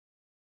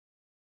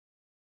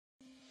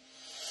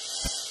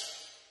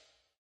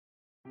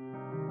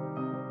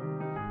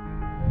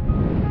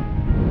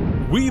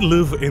We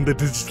live in the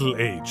digital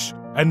age,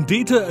 and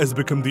data has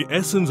become the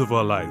essence of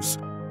our lives.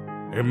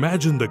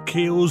 Imagine the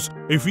chaos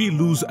if we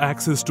lose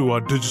access to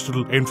our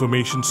digital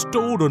information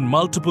stored on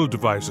multiple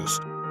devices.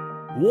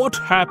 What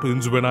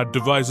happens when our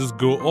devices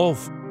go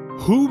off?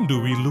 Whom do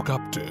we look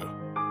up to?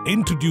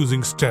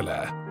 Introducing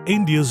Stellar,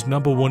 India's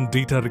 #1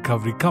 data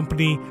recovery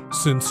company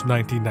since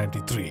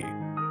 1993.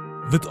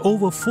 With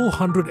over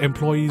 400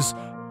 employees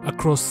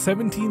across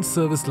 17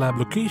 service lab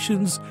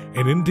locations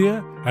in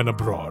India and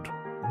abroad.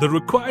 The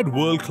required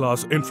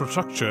world-class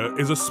infrastructure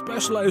is a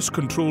specialized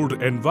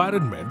controlled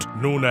environment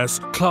known as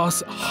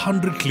Class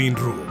 100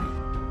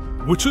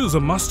 CLEANROOM, which is a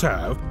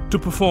must-have to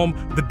perform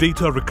the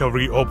data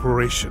recovery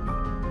operation.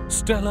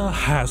 Stellar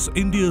has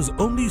India's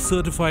only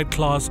certified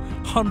Class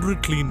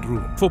 100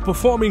 CLEANROOM for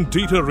performing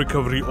data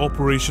recovery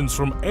operations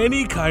from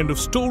any kind of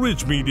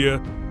storage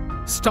media,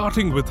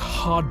 starting with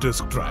hard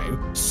disk drive,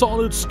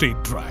 solid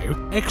state drive,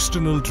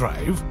 external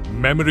drive,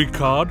 memory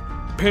card,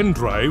 pen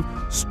drive,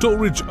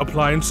 storage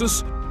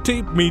appliances,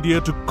 tape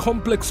media to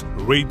complex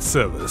RAID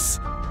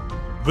service.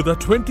 With our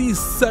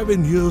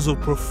 27 years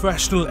of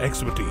professional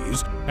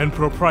expertise and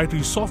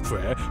proprietary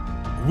software,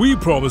 we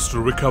promise to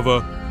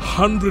recover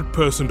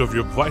 100% of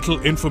your vital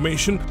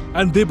information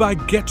and thereby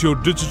get your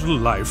digital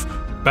life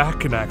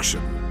back in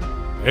action.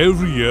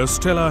 Every year,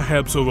 Stellar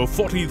helps over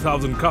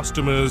 40,000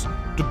 customers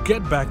to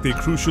get back their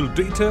crucial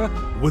data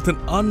with an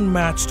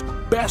unmatched,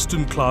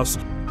 best-in-class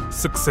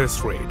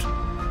success rate.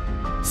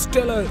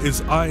 Stellar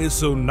is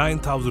ISO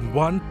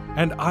 9001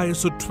 and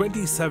ISO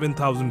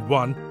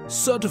 27001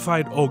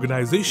 certified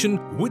organization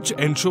which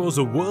ensures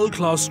a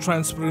world-class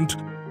transparent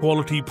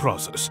quality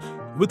process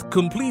with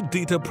complete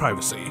data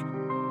privacy.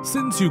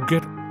 Since you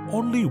get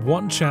only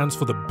one chance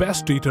for the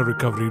best data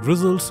recovery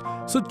results,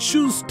 so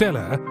choose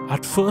Stellar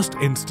at first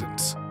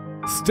instance.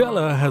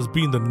 Stellar has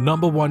been the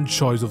 #1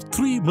 choice of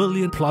 3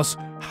 million plus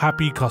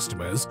happy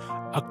customers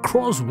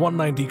across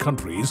 190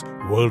 countries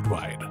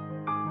worldwide.